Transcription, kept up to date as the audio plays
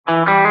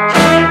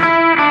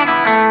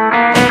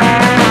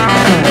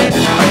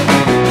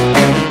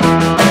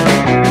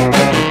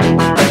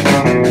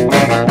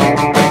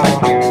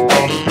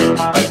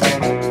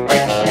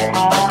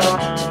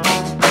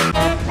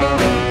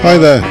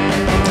there,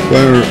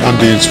 we're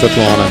Andy and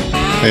Svetlana.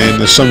 In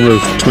the summer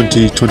of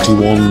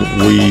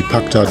 2021 we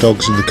packed our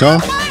dogs in the car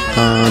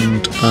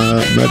and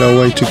made our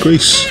way to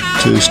Greece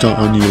to start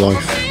our new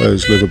life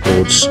as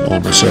liveaboards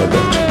on a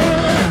sailboat.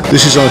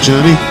 This is our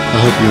journey, I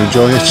hope you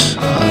enjoy it,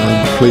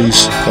 and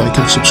please like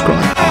and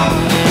subscribe.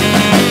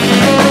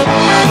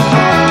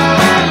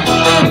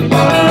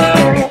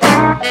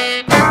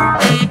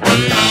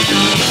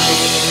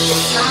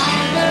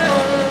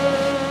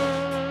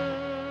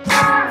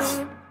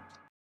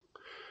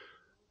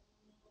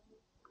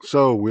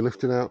 So we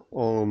lifted out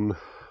on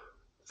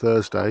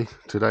Thursday,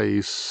 today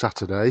is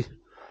Saturday,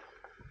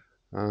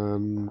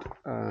 and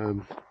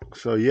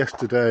so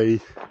yesterday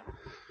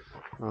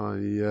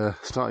I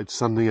started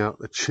sanding out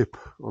the chip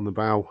on the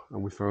bow,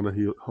 and we found a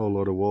whole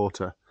lot of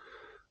water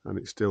and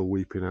it's still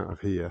weeping out of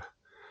here.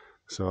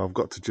 So I've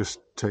got to just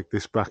take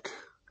this back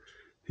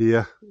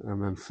here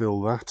and then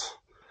fill that.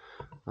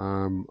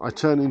 I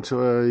turn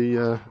into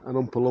an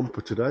Oompa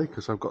Loompa today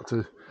because I've got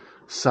to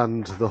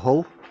sand the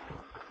hull.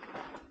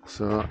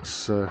 So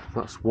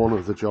that's one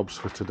of the jobs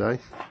for today,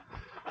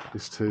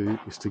 is to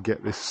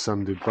get this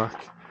sanded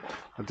back.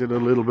 I did a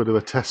little bit of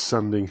a test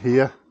sanding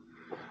here,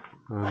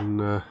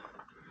 and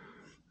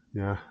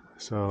yeah,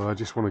 so I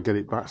just want to get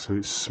it back so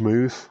it's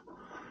smooth.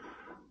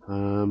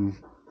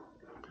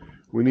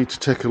 We need to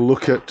take a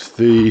look at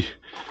the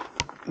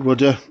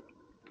rudder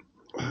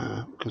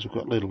because we've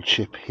got a little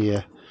chip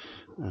here,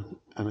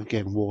 and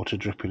again water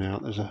dripping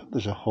out.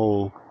 There's a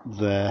hole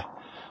there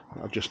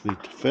that I just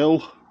need to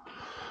fill.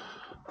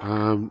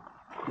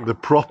 The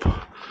prop,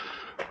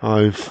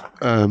 I've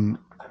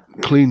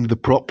cleaned the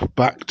prop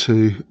back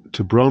to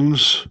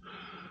bronze,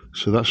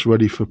 so that's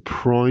ready for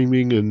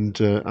priming and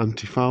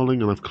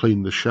anti-fouling, and I've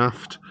cleaned the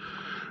shaft.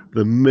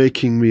 They're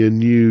making me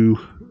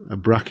a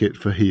bracket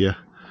for here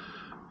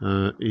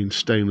in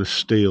stainless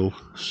steel,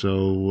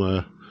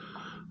 so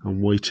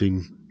I'm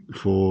waiting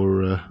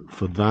for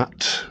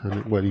that,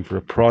 and waiting for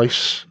a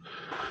price.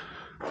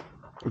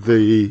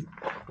 The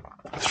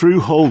through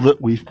hole that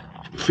we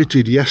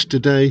fitted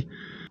yesterday,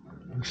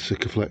 the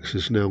Sikaflex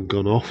has now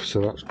gone off,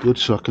 so that's good,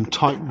 so I can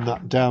tighten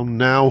that down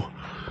now,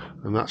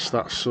 and that's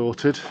that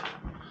sorted.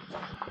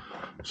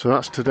 So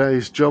that's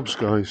today's jobs,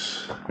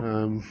 guys.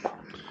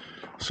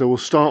 So we'll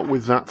start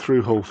with that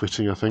through hole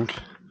fitting, I think,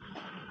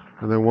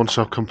 and then once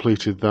I've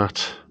completed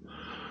that,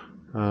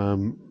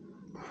 then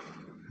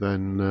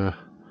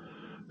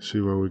see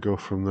where we go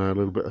from there. A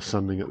little bit of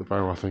sanding at the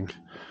bow, I think.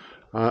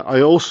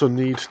 I also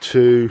need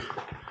to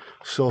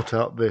sort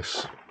out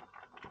this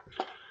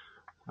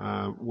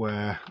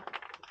where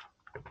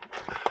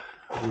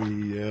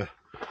we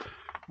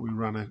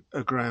ran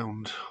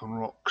aground on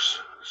rocks,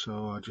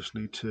 so I just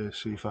need to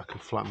see if I can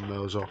flatten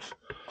those off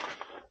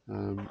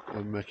and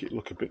make it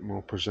look a bit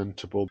more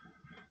presentable.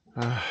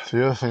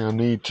 The other thing I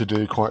need to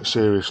do quite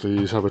seriously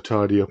is have a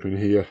tidy up in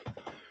here,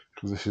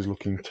 because this is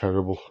looking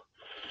terrible.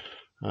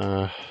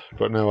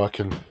 But now I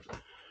can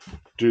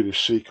do this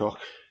seacock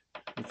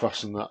and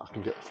fasten that, I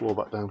can get the floor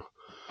back down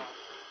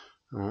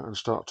and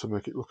start to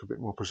make it look a bit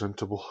more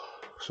presentable.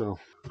 So,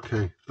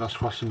 okay, that's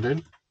fastened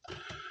in,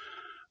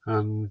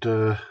 and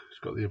it's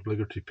got the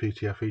obligatory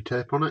PTFE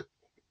tape on it,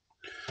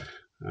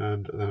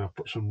 and then I'll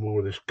put some more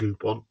of this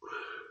goop on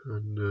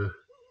and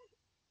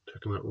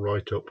taking that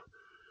right up,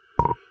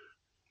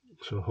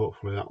 so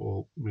hopefully that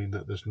will mean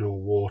that there's no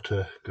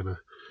water going to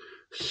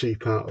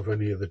seep out of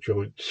any of the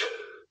joints.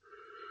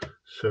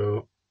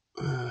 So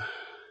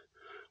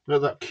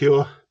let that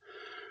cure.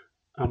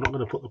 I'm not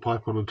going to put the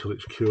pipe on until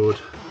it's cured,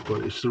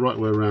 but it's the right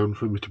way around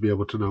for me to be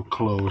able to now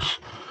close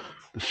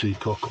the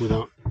seacock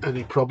without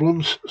any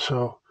problems.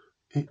 So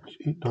it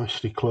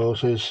nicely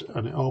closes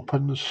and it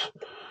opens,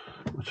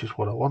 which is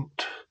what I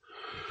want.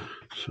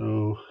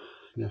 So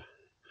yeah,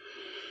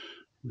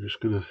 I'm just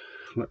going to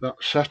let that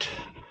set,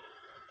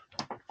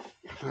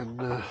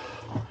 and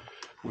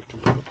we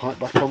can put the pipe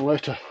back on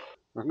later.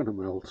 I'm going to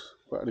melt,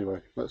 but anyway,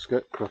 let's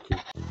get cracking.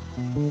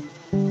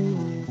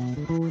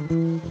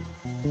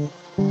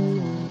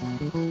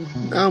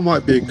 Now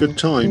might be a good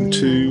time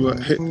to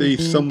hit the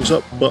thumbs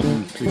up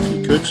button if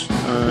you could.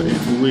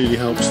 It really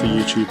helps the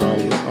YouTube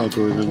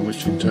algorithm,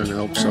 which in turn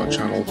helps our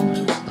channel,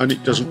 and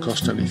it doesn't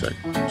cost anything,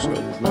 so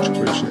much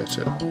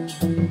appreciated.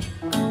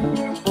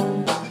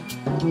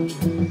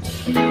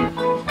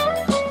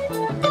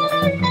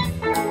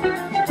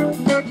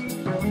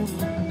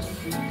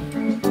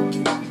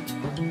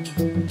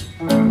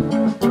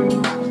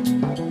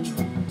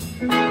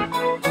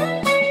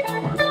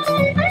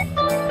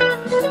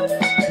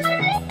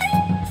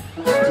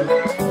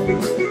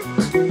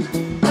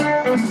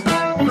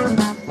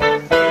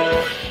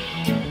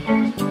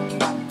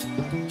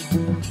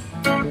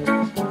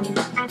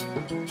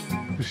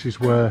 This is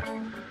where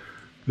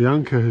the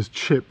anchor has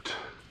chipped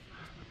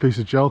a piece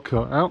of gel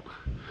coat out,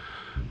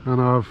 and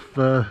I've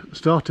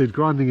started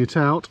grinding it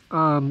out,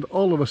 and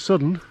all of a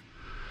sudden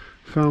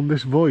found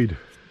this void,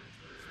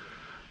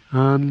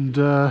 and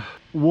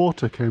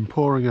water came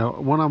pouring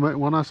out.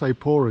 When I say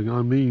pouring,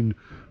 I mean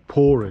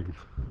pouring.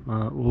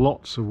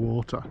 Lots of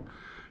water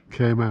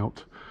came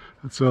out,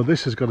 And so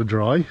this has got to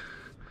dry,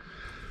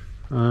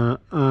 and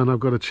I've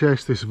got to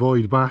chase this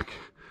void back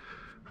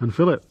and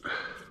fill it,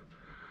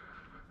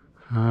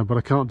 but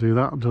I can't do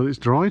that until it's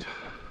dried.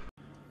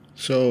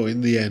 So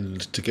in the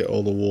end, to get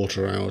all the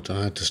water out,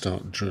 I had to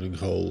start drilling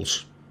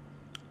holes,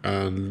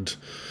 and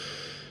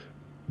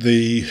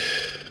the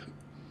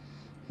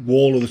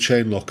wall of the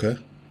chain locker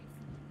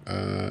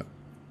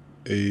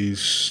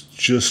is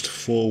just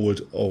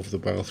forward of the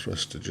bow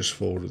thruster, just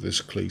forward of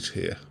this cleat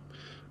here,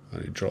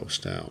 and it drops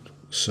down.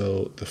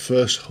 So the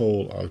first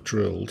hole I've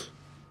drilled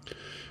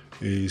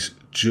is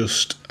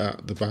just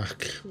at the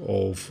back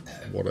of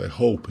what I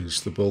hope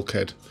is the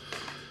bulkhead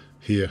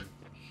here,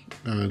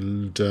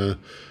 and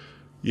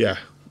yeah,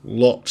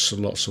 lots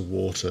and lots of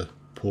water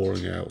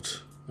pouring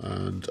out,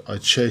 and I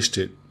chased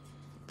it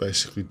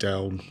basically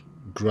down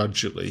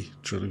gradually,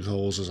 drilling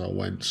holes as I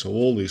went, so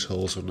all these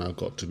holes have now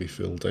got to be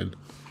filled in.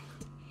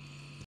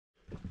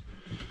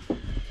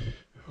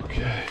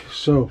 Okay,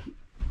 so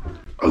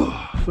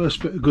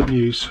first bit of good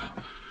news,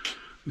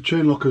 the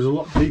chain locker is a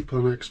lot deeper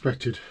than I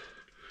expected,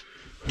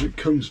 and it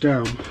comes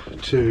down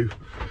to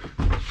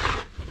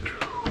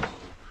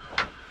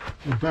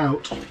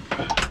about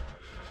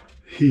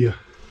here,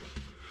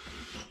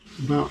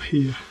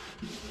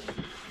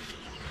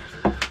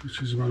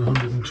 which is about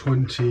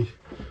 120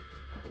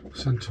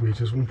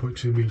 centimetres,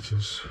 1.2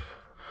 metres.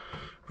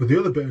 But the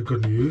other bit of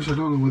good news, I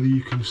don't know whether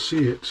you can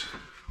see it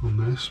on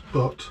this,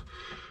 but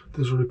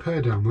there's a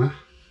repair down there,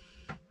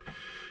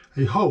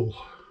 a hole,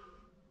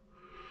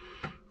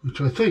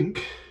 which I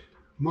think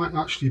might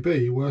actually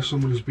be where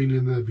someone has been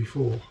in there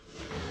before,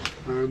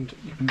 and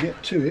you can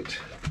get to it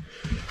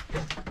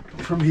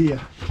from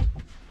here.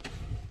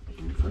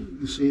 In fact, you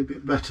can see a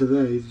bit better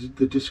there,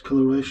 the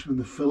discoloration and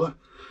the filler.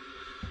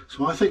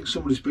 So I think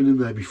somebody's been in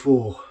there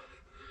before.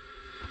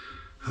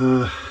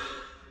 So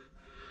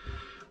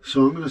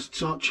I'm going to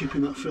start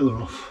chipping that filler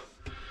off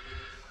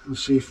and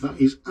see if that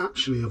is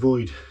actually a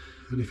void,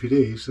 and if it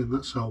is, then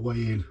that's our way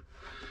in.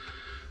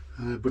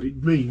 But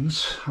it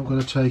means I'm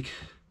going to take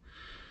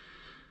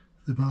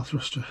the bow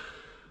thruster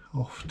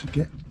off to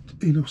get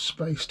enough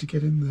space to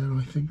get in there,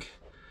 I think.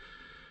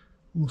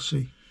 We'll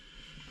see.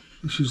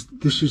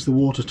 This is the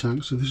water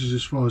tank, so this is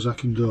as far as I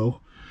can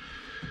go.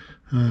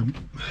 I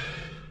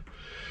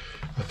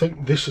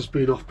think this has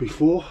been off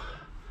before,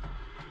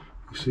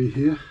 you see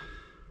here,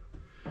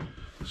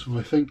 so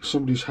I think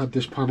somebody's had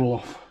this panel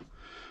off,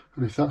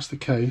 and if that's the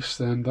case,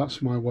 then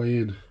that's my way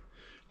in.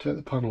 Take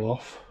the panel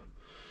off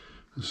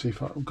and see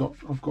if I've got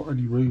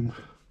any room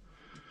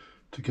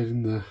to get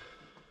in there.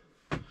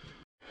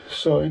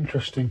 So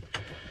interesting,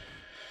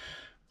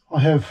 I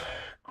have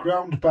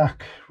ground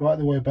back right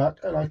the way back,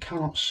 and I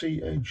cannot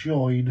see a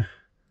join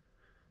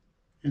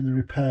in the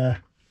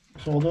repair.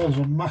 So although there's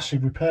a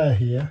massive repair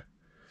here,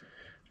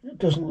 it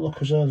doesn't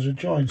look as though there's a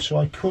join. So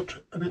I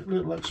cut a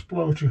little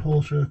exploratory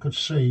hole so I could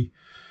see,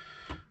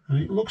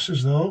 and it looks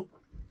as though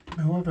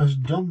whoever has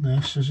done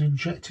this has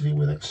injected it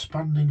with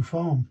expanding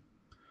foam.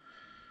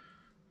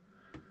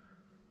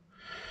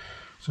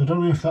 So I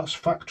don't know if that's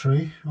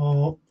factory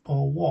or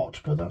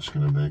what, but that's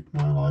going to make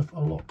my life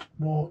a lot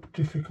more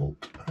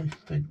difficult, I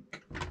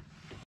think.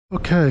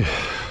 Okay,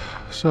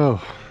 so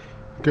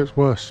it gets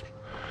worse.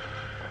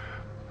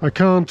 I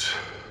can't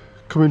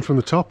come in from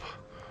the top.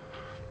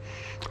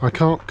 I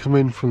can't come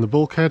in from the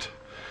bulkhead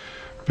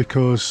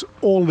because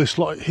all this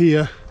lot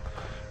here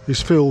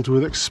is filled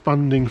with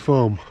expanding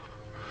foam.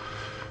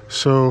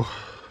 So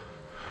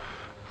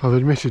I've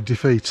admitted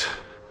defeat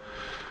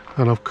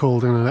and I've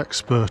called in an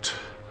expert.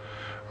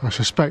 I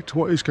suspect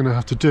what he's going to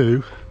have to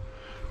do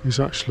is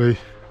actually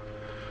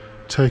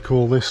take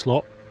all this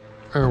lot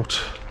out,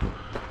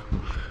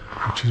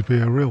 which would be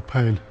a real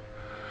pain.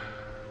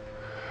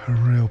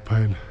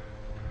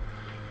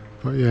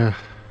 But yeah.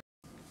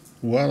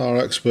 Well, our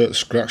expert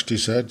scratched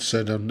his head,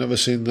 said I've never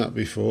seen that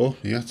before.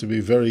 You have to be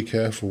very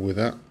careful with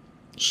that.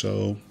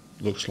 So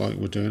looks like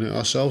we're doing it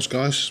ourselves,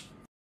 guys.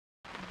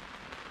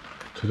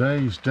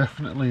 Today is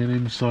definitely an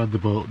inside the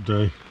boat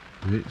day.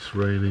 It's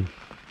raining,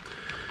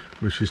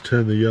 which has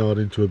turned the yard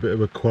into a bit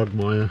of a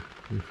quagmire.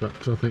 In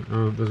fact, I think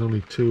there's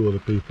only 2 other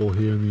people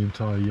here in the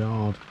entire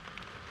yard.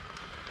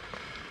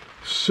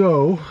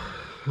 So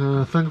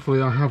thankfully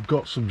I have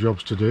got some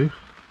jobs to do,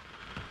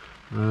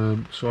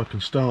 so I can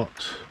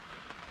start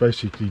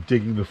basically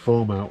digging the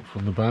foam out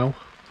from the bow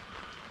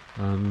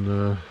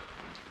and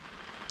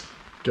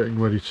getting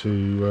ready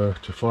to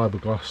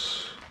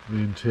fiberglass the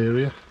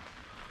interior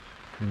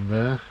in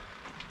there.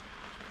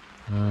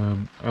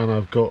 And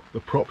I've got the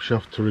prop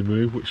shaft to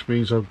remove, which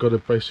means I've got to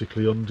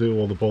basically undo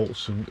all the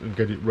bolts and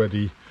get it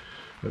ready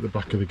at the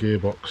back of the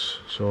gearbox,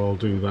 so I'll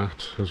do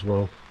that as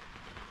well.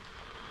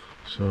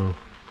 So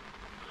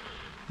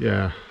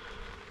yeah,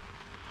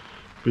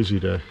 busy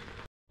day.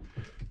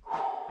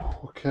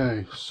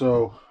 Okay,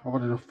 so I've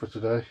had enough for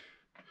today.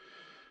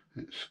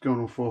 It's going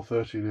on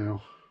 4:30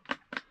 now,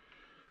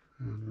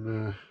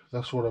 and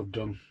that's what I've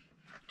done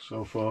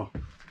so far.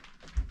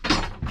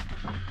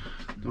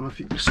 Don't know if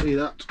you can see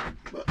that,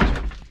 but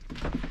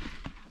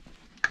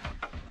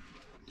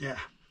yeah.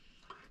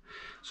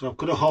 So I've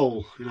cut a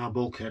hole in our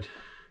bulkhead,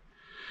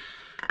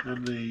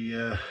 and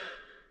the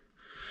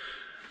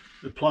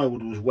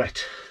plywood was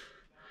wet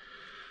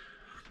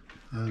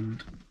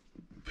and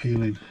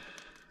peeling,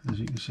 as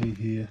you can see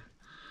here.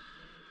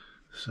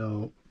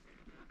 So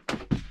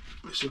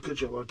it's a good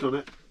job I've done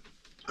it.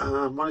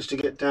 I managed to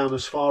get down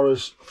as far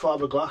as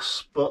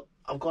fiberglass, but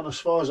I've gone as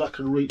far as I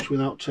can reach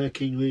without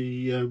taking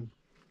the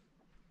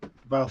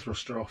bow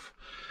thruster off,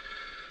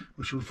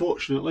 which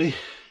unfortunately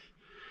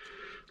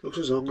looks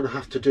as though I'm going to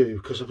have to do,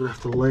 because I'm going to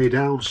have to lay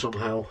down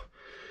somehow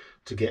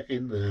to get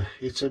in there.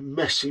 It's a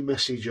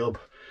messy job.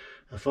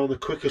 I found the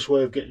quickest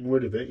way of getting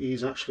rid of it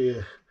is actually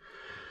a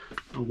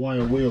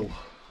wire wheel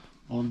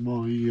on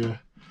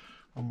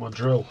my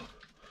drill,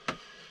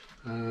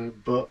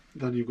 but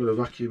then you've got to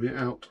vacuum it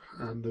out,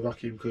 and the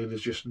vacuum cleaner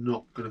is just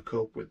not going to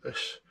cope with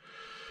this.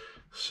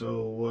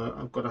 So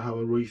I've got to have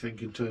a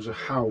rethink in terms of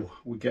how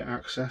we get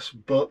access,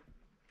 but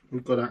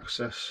we've got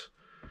access.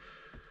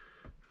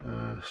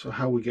 So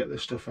how we get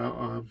this stuff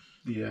out,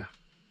 yeah,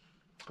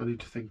 I need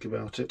to think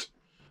about it.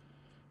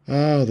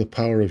 Ah, the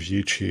power of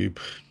YouTube.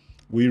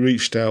 We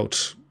reached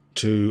out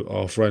to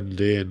our friend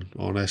Ian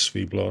on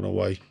SV Blown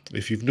Away.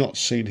 If you've not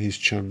seen his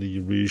channel,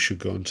 you really should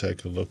go and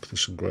take a look.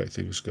 There's some great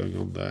things going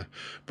on there.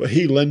 But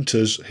he lent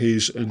us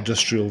his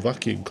industrial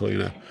vacuum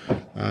cleaner,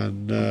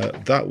 and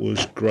that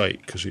was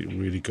great because it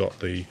really got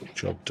the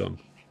job done.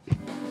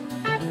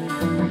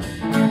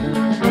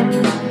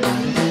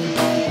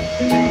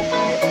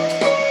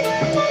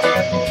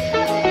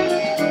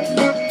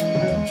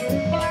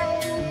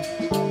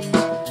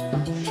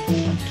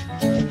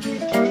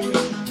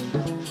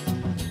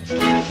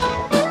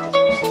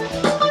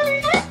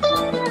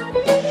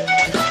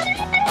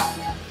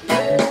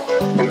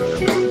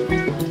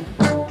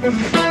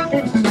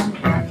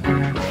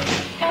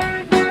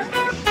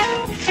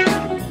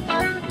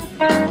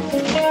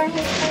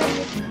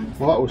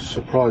 Well, that was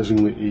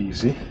surprisingly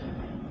easy.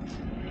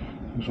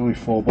 There's only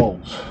 4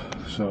 bolts,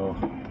 so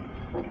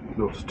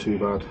not too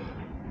bad.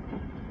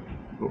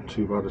 Not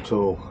too bad at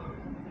all.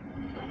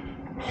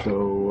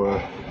 So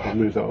I'll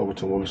move that over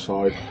to one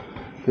side.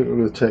 I think we're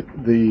going to take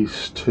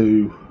these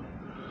 2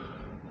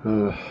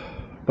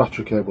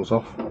 battery cables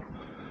off,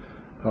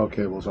 power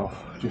cables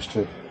off, just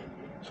so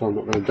I'm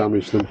not going to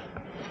damage them,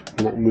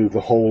 and I can move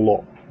the whole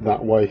lot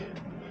that way,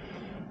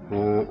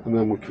 and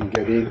then we can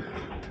get in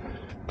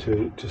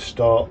to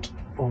start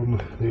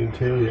on the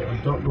interior. I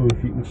don't know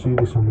if you can see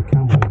this on the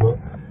camera, but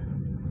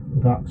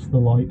that's the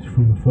light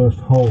from the first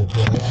hole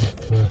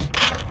where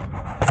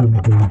I've done the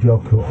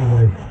gelcoat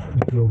away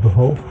and drilled the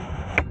hole.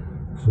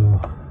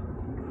 So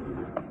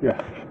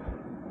yeah.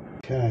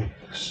 Okay,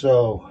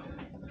 so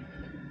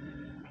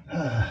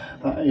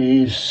that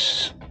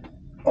is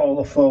all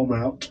the foam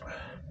out,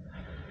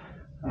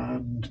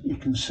 and you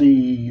can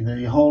see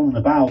the hole in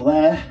the bow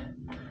there,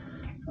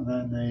 and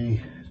then the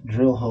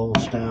drill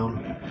holes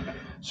down.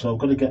 So I've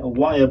got to get a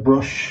wire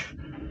brush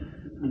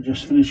and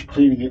just finish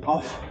cleaning it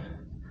off,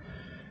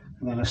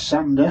 and then a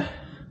sander,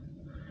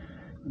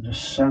 and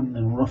just sand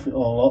and rough it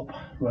all up,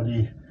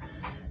 ready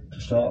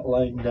to start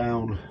laying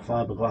down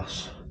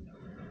fiberglass.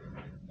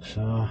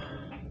 So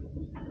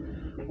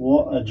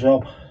what a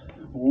job,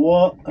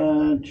 what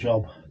a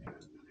job.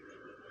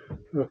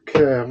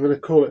 Okay, I'm going to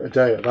call it a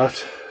day at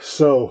that.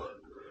 So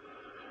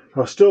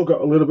I've still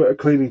got a little bit of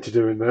cleaning to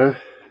do in there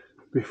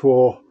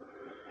before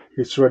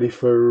it's ready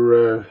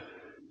for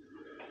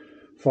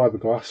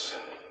fiberglass,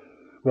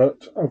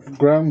 but I've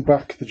ground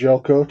back the gel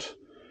coat.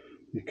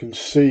 You can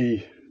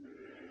see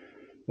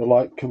the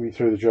light coming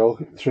through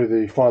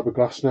the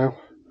fiberglass now.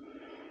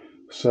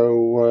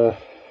 So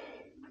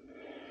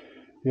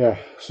yeah,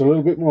 so a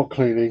little bit more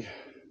cleaning,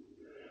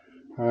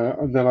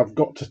 and then I've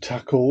got to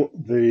tackle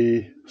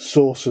the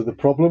source of the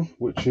problem,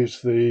 which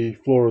is the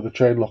floor of the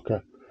chain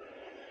locker,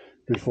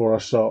 before I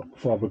start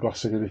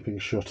fiberglassing anything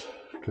shut,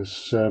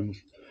 because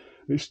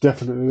it's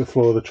definitely the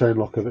floor of the chain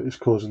locker that is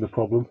causing the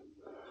problem.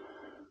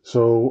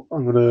 So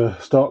I'm going to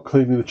start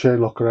cleaning the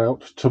chain locker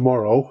out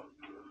tomorrow,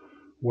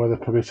 weather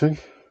permitting,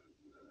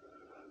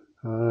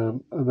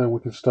 and then we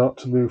can start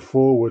to move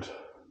forward.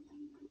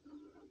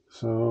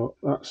 So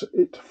that's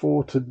it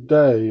for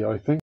today, I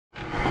think.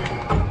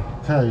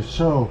 Okay,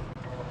 so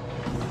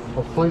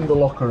I've cleaned the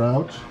locker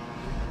out,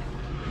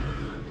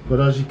 but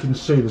as you can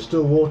see there's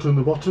still water in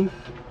the bottom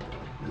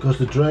because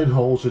the drain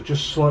holes are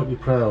just slightly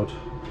proud.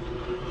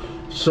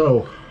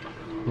 So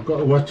I've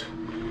got a wet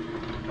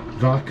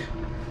vac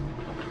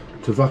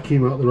to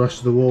vacuum out the rest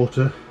of the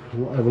water,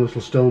 whatever little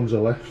stones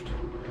are left,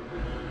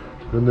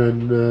 and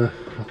then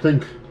I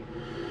think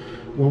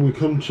when we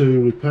come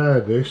to repair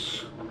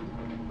this,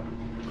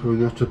 I'm going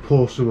to have to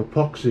pour some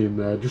epoxy in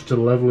there just to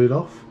level it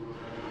off.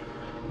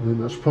 I think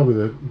that's probably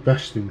the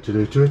best thing to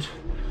do to it.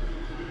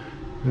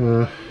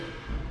 Yeah,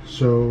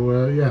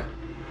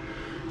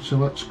 so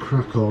let's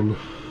crack on.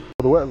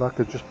 The wet vac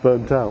had just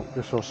burnt out,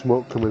 just saw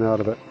smoke coming out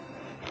of it,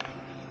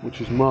 which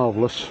is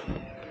marvellous.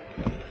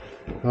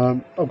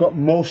 I've got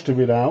most of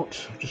it out,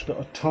 I've just got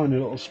a tiny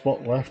little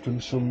spot left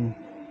and some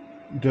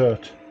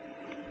dirt.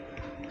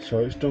 So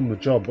it's done the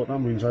job, but that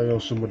means I owe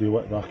somebody a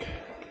wet vac.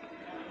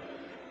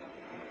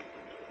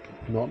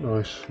 not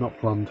nice, not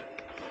planned.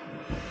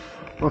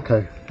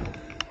 Okay,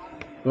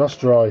 that's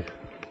dry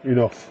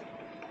enough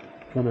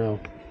for now.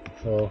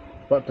 So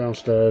back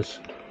downstairs,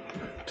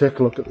 take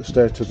a look at the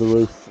state of the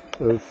roof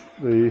of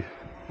the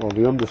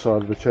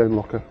underside of the chain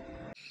locker.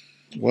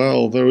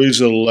 Well, there is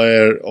a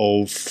layer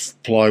of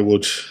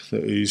plywood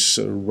that is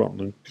rotten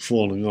and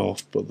falling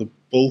off, but the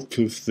bulk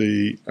of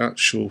the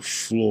actual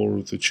floor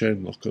of the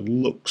chain locker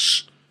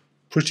looks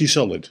pretty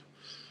solid.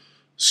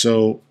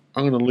 So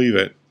I'm going to leave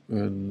it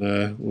and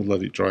we'll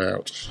let it dry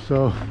out.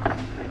 So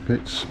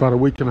it's about a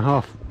week and a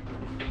half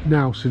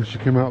now since she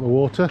came out of the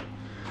water.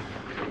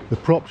 The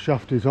prop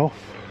shaft is off.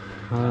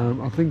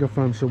 I think I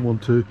found someone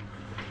to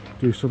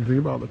do something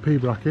about the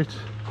P-bracket.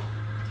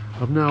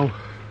 I've now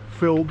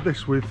filled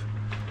this with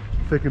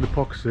thickened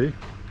epoxy,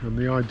 and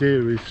the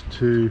idea is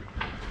to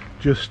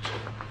just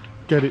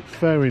get it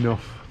fair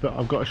enough that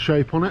I've got a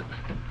shape on it,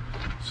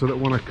 so that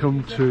when I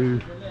come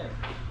to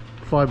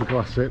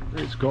fiberglass it,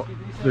 it's got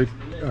the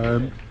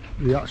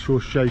actual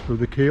shape of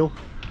the keel.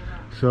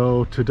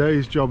 So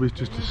today's job is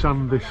just to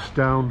sand this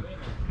down,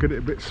 get it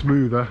a bit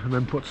smoother, and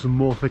then put some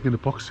more thickened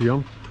epoxy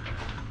on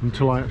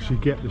until I actually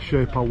get the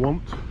shape I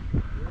want.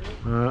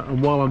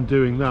 And while I'm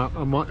doing that,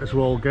 I might as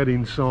well get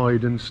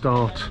inside and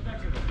start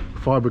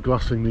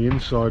fiberglassing the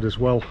inside as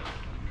well,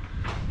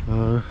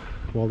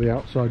 while the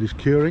outside is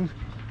curing.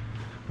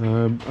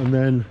 And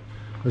then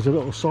as a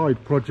little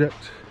side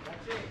project,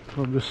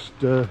 I'm just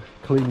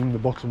cleaning the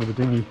bottom of the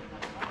dinghy.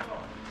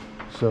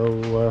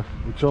 So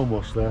it's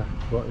almost there,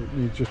 but it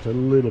needs just a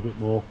little bit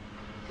more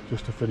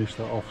just to finish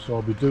that off. So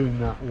I'll be doing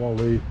that while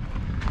the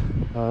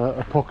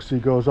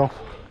epoxy goes off.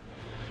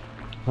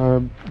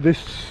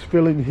 This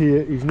filling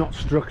here is not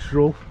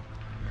structural,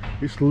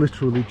 it's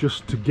literally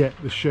just to get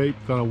the shape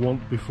that I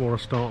want before I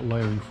start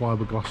layering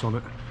fiberglass on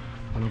it.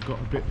 And I've got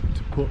a bit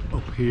to put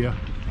up here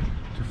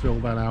to fill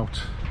that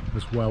out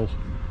as well,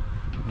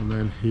 and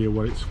then here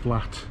where it's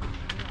flat,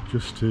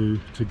 just to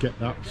get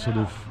that sort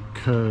of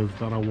curve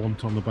that I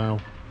want on the bow.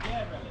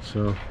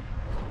 So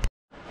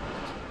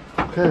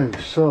okay,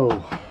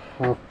 so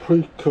I've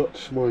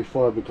pre-cut my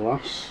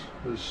fiberglass.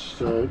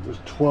 There's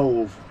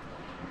 12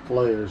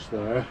 layers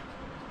there,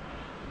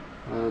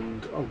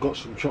 and I've got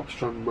some chop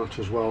strand mat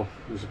as well.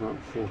 There's about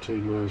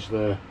 14 layers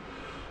there.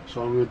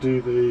 So I'm going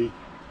to do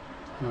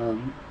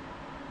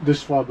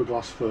this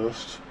fiberglass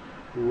first,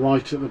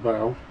 right at the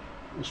bow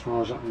as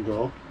far as I can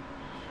go,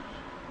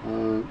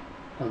 and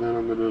then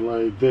I'm going to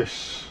lay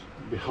this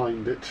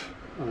behind it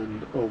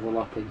and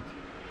overlapping,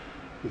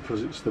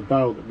 because it's the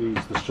bow that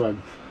needs the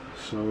strength.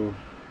 So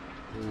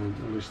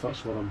at least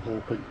that's what I'm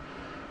hoping.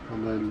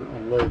 And then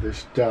I'll lay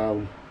this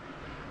down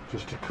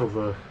just to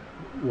cover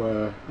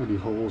where any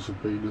holes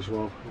have been as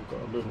well. I've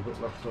got a little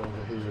bit left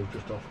over here,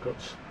 just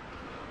offcuts.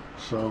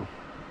 So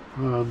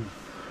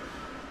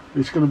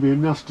it's going to be a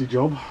nasty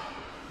job,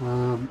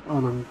 and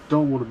I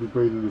don't want to be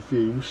breathing the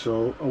fumes.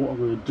 So what I'm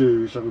going to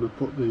do is I'm going to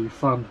put the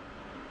fan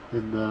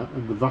in there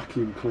and the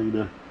vacuum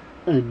cleaner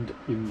end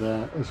in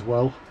there as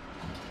well,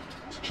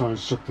 to try and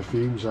suck the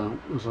fumes out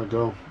as I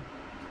go.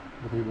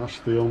 I think that's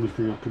the only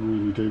thing I can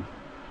really do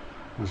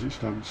as it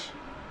stands.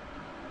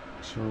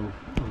 So I'm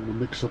going to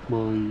mix up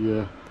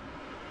my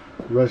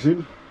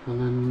resin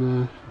and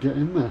then get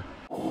in there.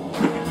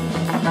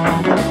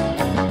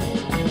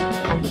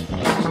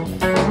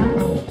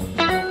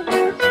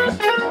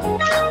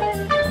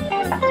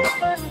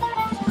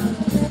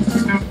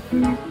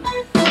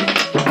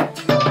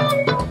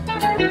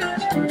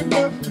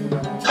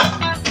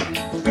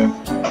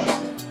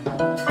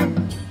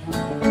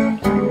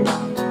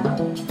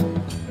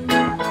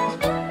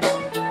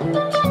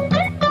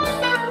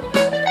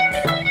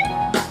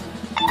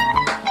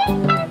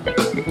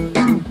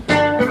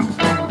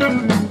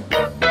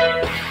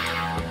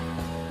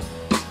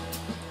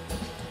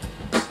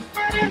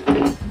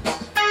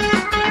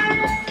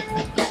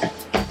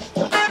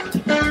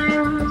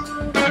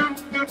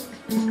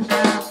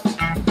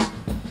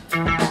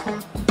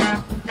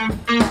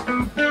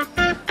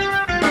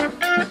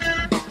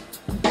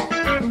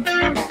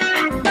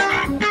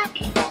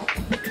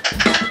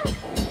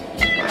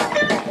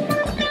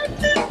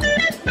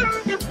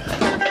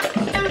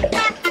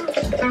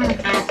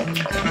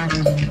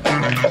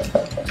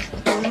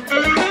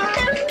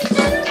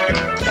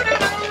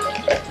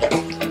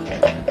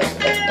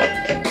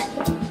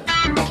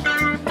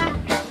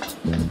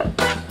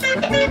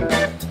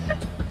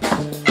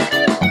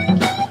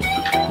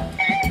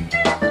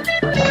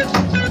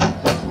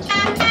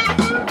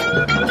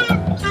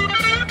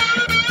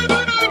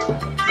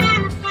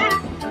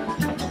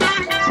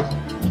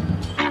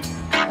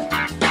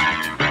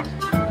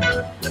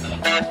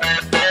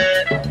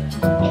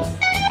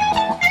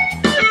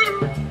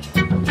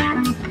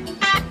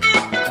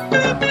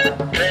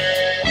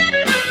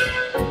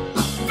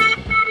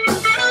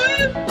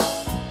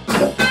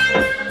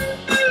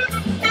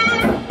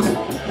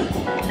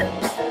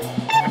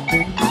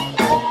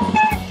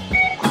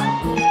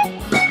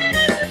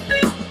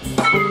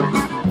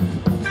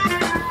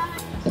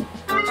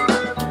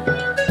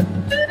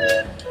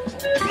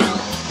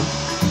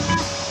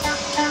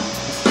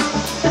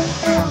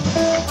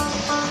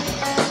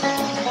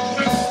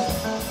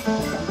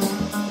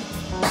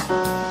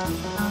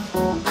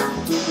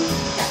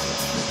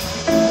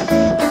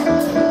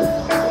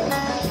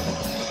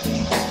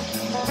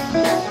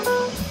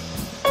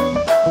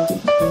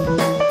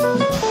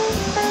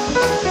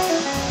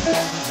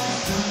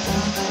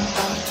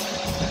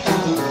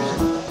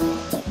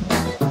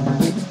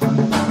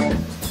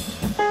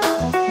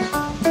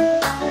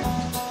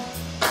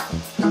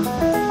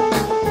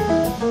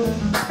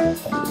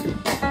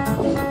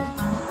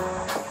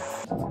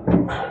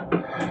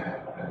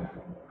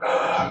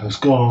 and it's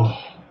gone on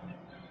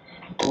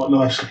quite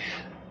nicely.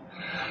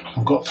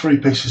 I've got 3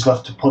 pieces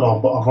left to put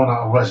on, but I've run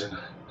out of resin,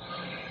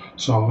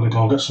 so I'm going to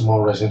go and get some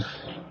more resin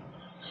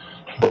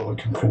and then we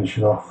can finish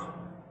it off.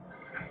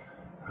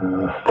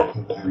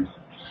 And then,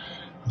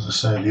 as I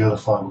say, the other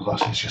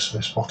fiberglass is just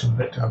this bottom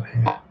bit down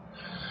here.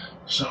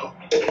 So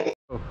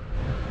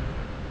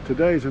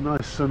today's a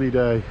nice sunny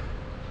day,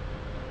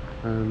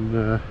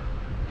 and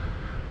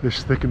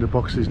this thickened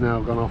epoxy has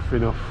now gone off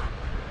enough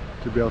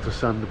to be able to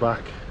sand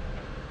back,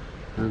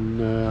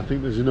 and I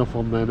think there's enough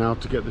on there now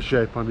to get the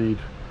shape I need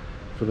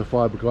for the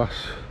fiberglass.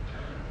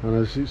 And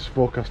as it's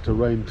forecast to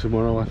rain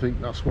tomorrow, I think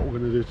that's what we're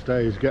going to do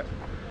today, is get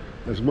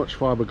as much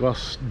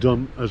fiberglass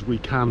done as we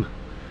can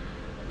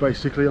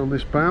basically on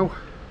this bow,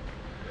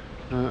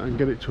 and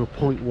get it to a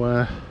point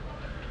where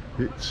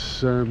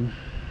it's at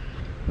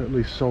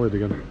least solid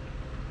again.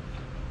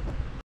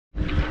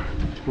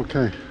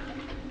 Okay,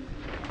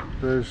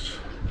 there's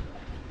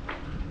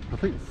I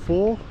think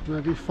 4,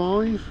 maybe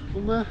 5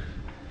 on there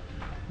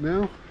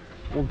now.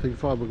 One thing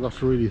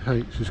fiberglass really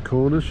hates is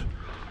corners,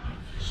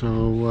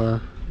 so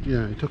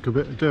yeah, it took a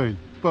bit of doing,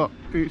 but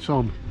it's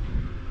on.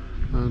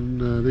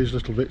 And these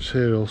little bits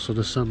here will sort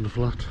of sand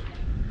flat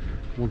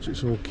once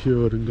it's all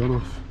cured and gone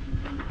off.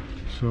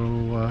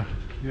 So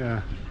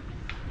yeah,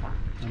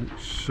 and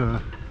it's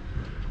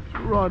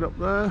right up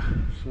there,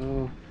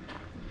 so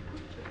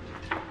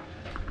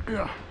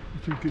yeah,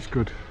 I think it's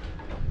good.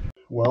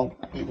 Well,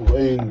 it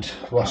rained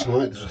last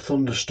night. There's a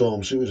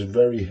thunderstorm, so it was a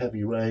very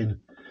heavy rain.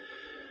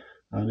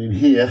 And in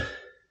here,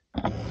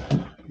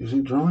 is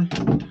it dry?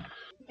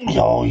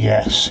 Oh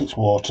yes, it's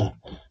water.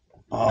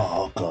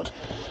 Oh god,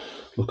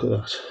 look at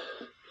that.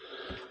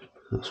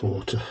 That's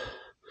water.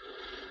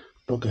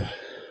 Bugger.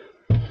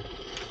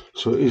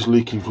 So it is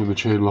leaking from the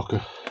chain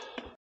locker.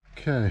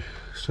 Okay,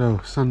 so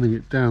sanding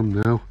it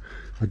down now.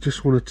 I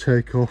just want to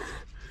take off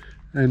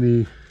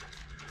any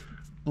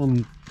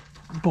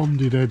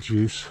unbonded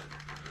edges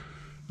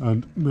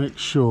and make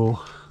sure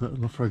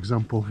that, for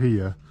example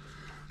here,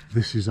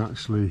 this is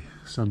actually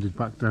sanded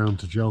back down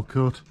to gel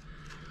coat,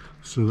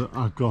 so that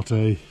I've got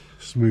a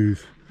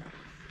smooth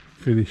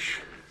finish.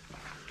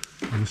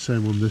 And the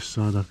same on this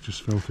side, I've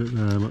just felt it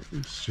there, look,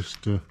 it's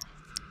just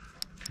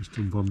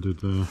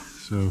unbonded there.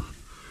 So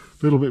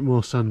a little bit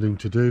more sanding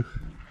to do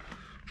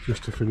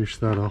just to finish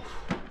that off.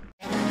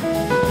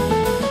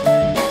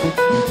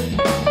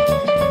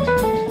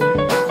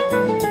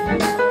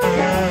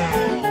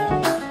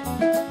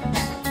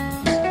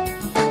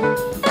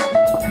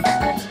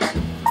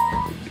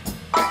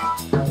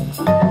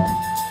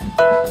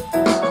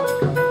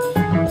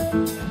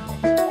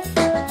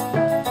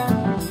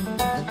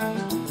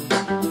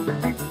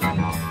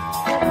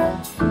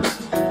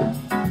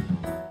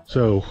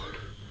 So,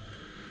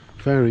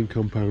 fairing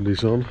compound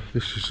is on.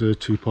 This is a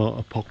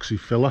 2-part epoxy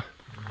filler,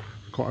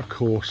 quite a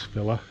coarse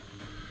filler,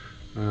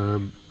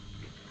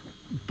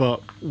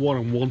 but what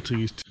I'm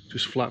wanting is to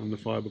just flatten the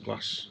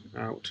fiberglass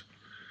out.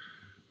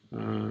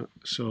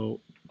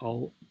 So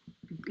I'll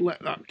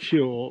let that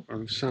cure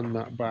and sand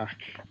that back,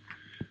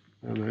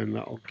 and then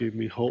that'll give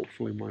me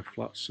hopefully my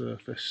flat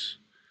surface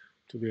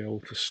to be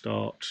able to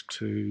start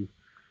to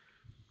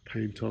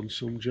paint on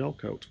some gel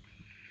coat.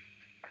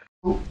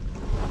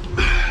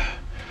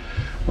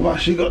 I've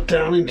actually got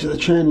down into the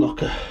chain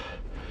locker,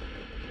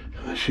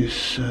 which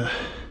is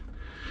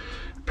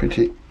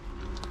pretty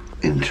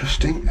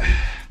interesting.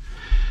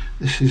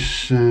 This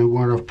is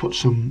where I've put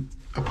some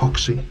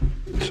epoxy,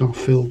 so I've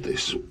filled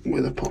this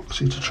with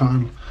epoxy to try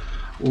and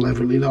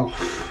level it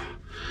off,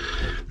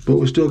 but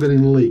we're still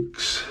getting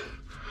leaks,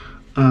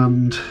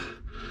 and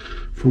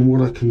from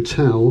what I can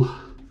tell,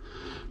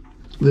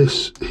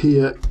 this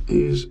here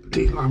is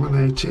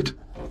delaminated,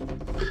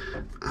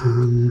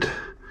 and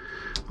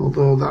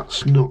although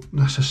that's not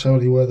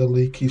necessarily where the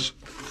leak is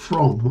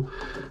from,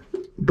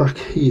 back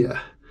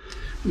here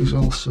is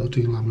also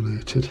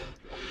delaminated.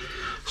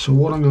 So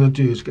what I'm going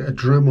to do is get a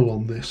Dremel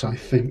on this, I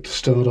think, to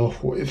start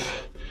off with,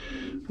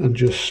 and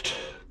just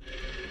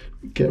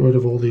get rid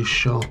of all these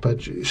sharp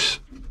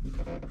edges,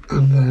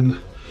 and then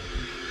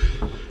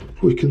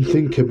we can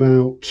think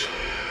about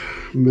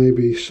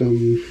maybe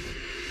some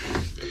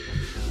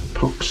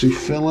epoxy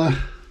filler,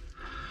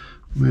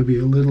 maybe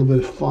a little bit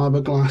of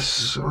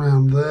fiberglass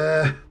around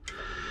there,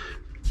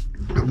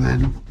 and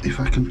then if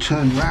I can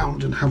turn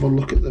around and have a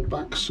look at the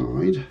back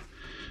side,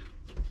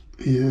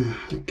 yeah,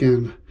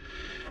 again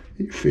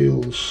it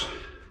feels,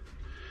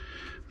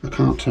 I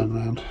can't turn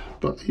around,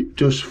 but it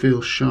does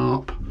feel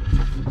sharp.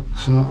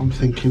 So I'm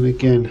thinking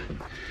again,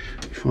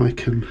 if I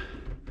can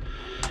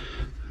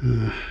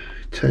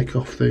take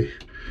off the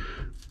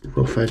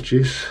rough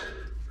edges,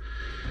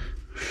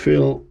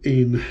 fill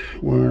in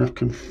where I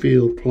can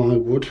feel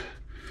plywood,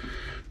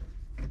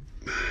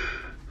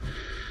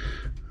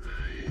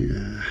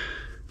 yeah,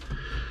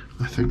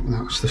 I think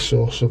that's the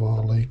source of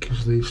our leak,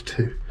 is these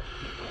two.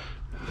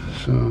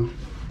 So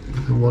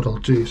what I'll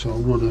do is I'll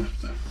run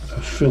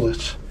a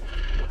fillet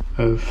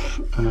of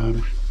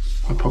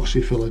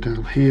epoxy filler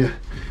down here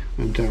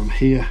and down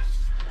here,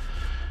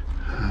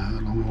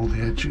 along all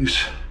the edges,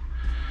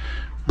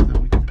 and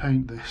then we can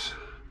paint this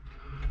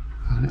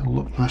and it'll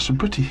look nice and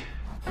pretty.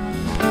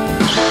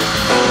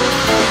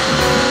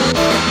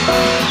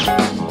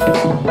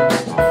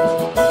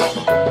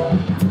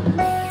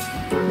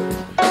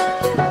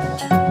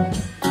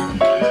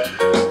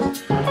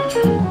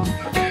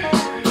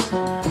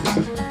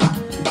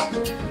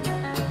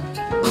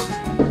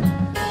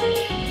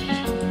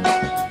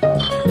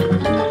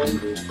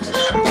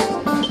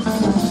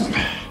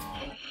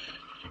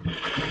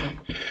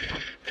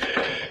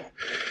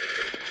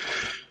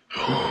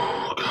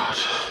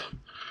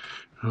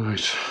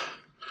 Right,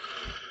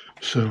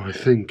 so I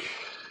think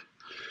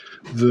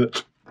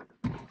that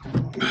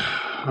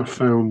I've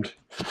found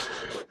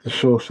the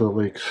source of the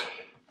leaks,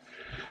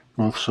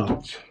 both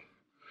sides.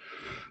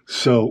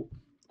 So,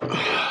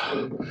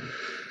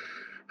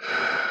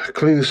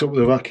 clean this up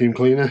with a vacuum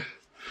cleaner,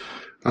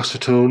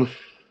 acetone,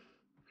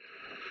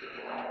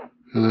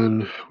 and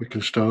then we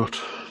can start.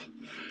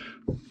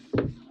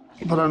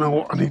 But I know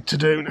what I need to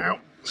do now,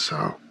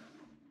 so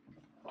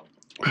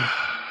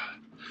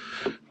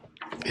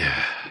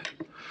yeah.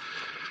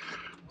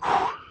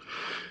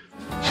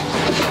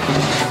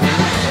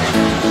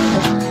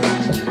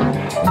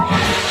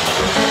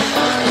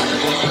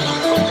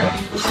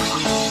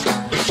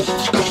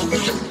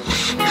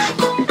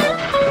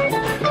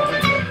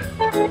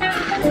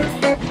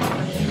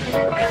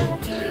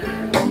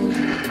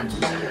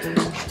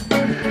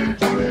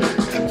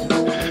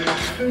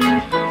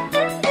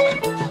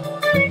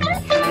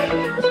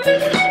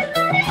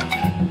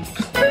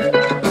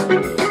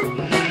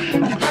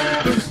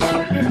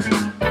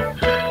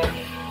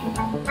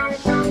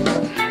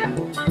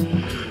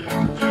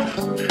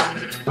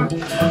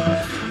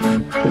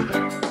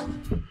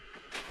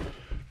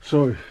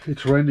 So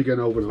it's rained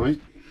again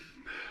overnight,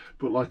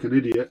 but like an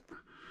idiot,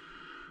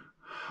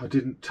 I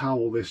didn't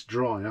towel this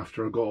dry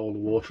after I got all the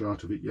water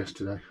out of it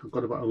yesterday. I've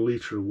got about a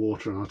litre of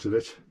water out of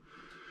it.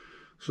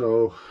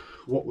 So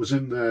what was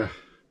in there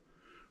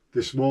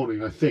this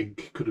morning, I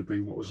think, could have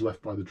been what was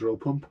left by the drill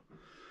pump.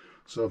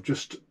 So I've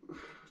just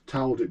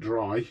towelled it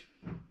dry,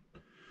 and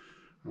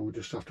we'll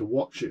just have to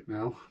watch it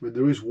now. I mean,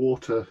 there is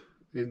water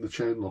in the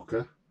chain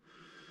locker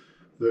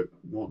that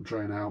won't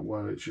drain out,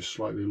 where it's just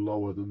slightly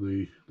lower than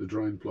the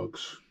drain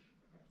plugs.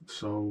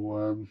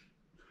 So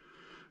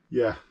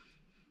yeah,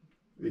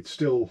 it's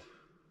still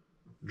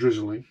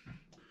drizzling,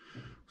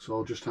 so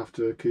I'll just have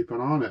to keep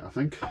an eye on it, I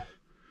think,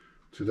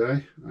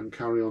 today, and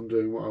carry on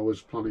doing what I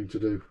was planning to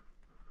do.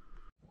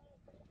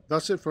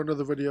 That's it for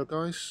another video,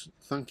 guys.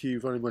 Thank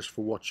you very much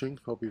for watching.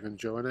 Hope you've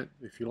enjoyed it.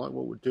 If you like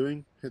what we're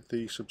doing, hit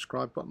the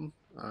subscribe button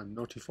and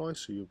notify,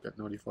 so you'll get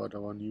notified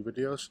of our new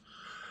videos.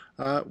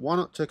 Why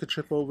not take a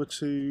trip over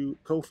to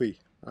Ko-fi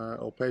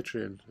or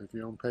Patreon? If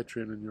you're on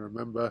Patreon and you're a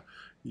member,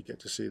 you get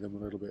to see them a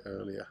little bit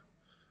earlier.